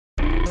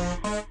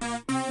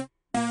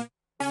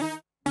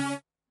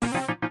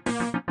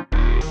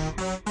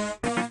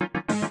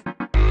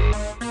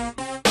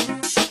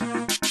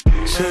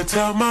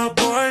tell my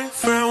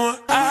boyfriend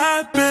what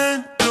I've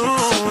been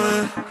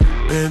doing.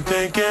 Been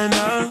thinking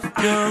of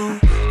you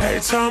every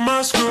time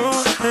I screw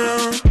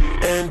him.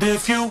 And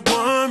if you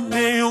want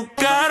me, you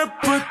gotta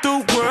put the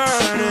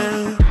word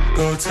in.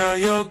 Go tell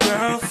your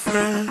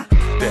girlfriend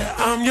that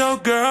I'm your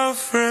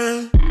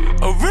girlfriend.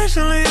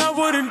 Originally I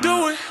wouldn't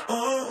do it,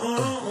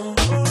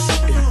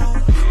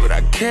 but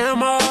I came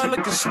my heart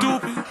looking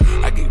stupid.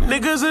 I gave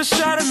niggas a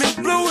shot and they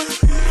blew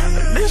it.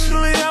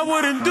 Initially I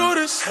wouldn't do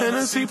this.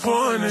 Hennessy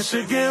pouring and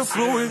shit getting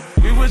fluid.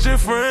 We was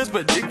just friends,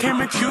 but they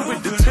came in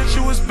Cuban. The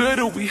tension was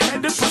bitter, we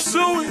had to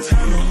pursue it.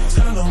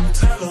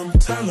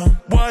 Tell him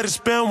what it's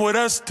been with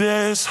us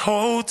this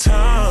whole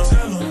time.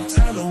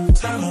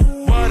 Tell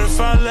him what if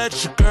I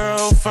let your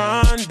girl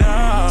find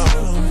out?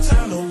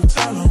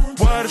 Tell him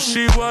what if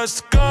she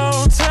was to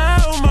go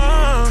tell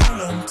mom?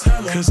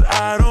 Cause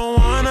I don't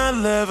wanna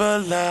live a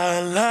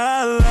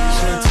lie.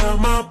 Should tell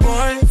my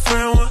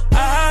boyfriend what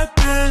I've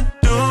been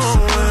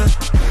doing.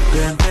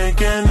 Been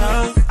thinking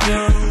of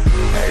you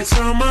every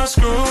time I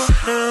screw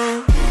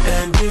him.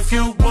 And if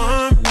you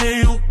want me,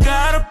 you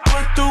gotta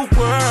put the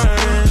word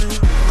in.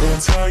 Go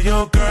tell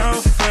your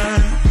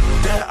girlfriend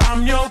that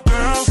I'm your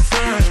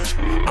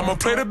girlfriend. I'ma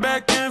play the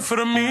back end for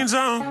the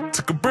meantime.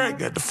 Took a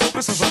break, had to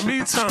focus on some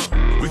me time.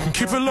 We can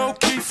keep it low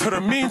key for the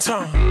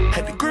meantime.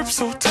 Had the grip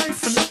so tight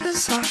from the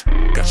inside.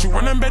 Got you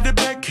running back to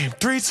back, came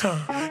 3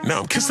 times. Now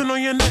I'm kissing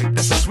on your neck,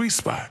 that's a sweet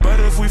spot. But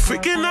if we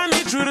freaking, I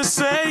need you to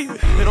say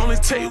it. It only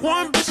take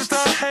one bitch to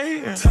start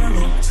hating.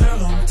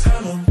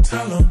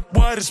 Tell him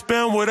what it's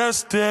been with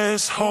us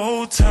this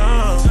whole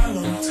time.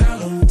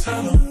 Tell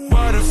him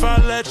what if I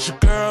let your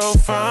girl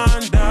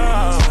find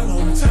out?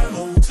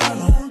 Tell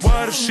him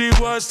what if she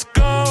was to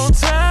go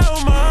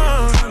tell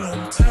mom?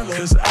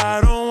 Cause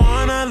I don't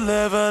wanna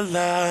live a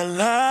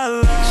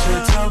lie.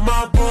 Should tell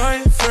my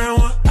boyfriend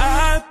what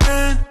I've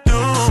been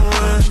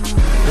doing.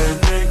 Been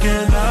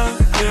thinking of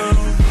you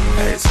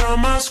every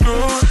time I screw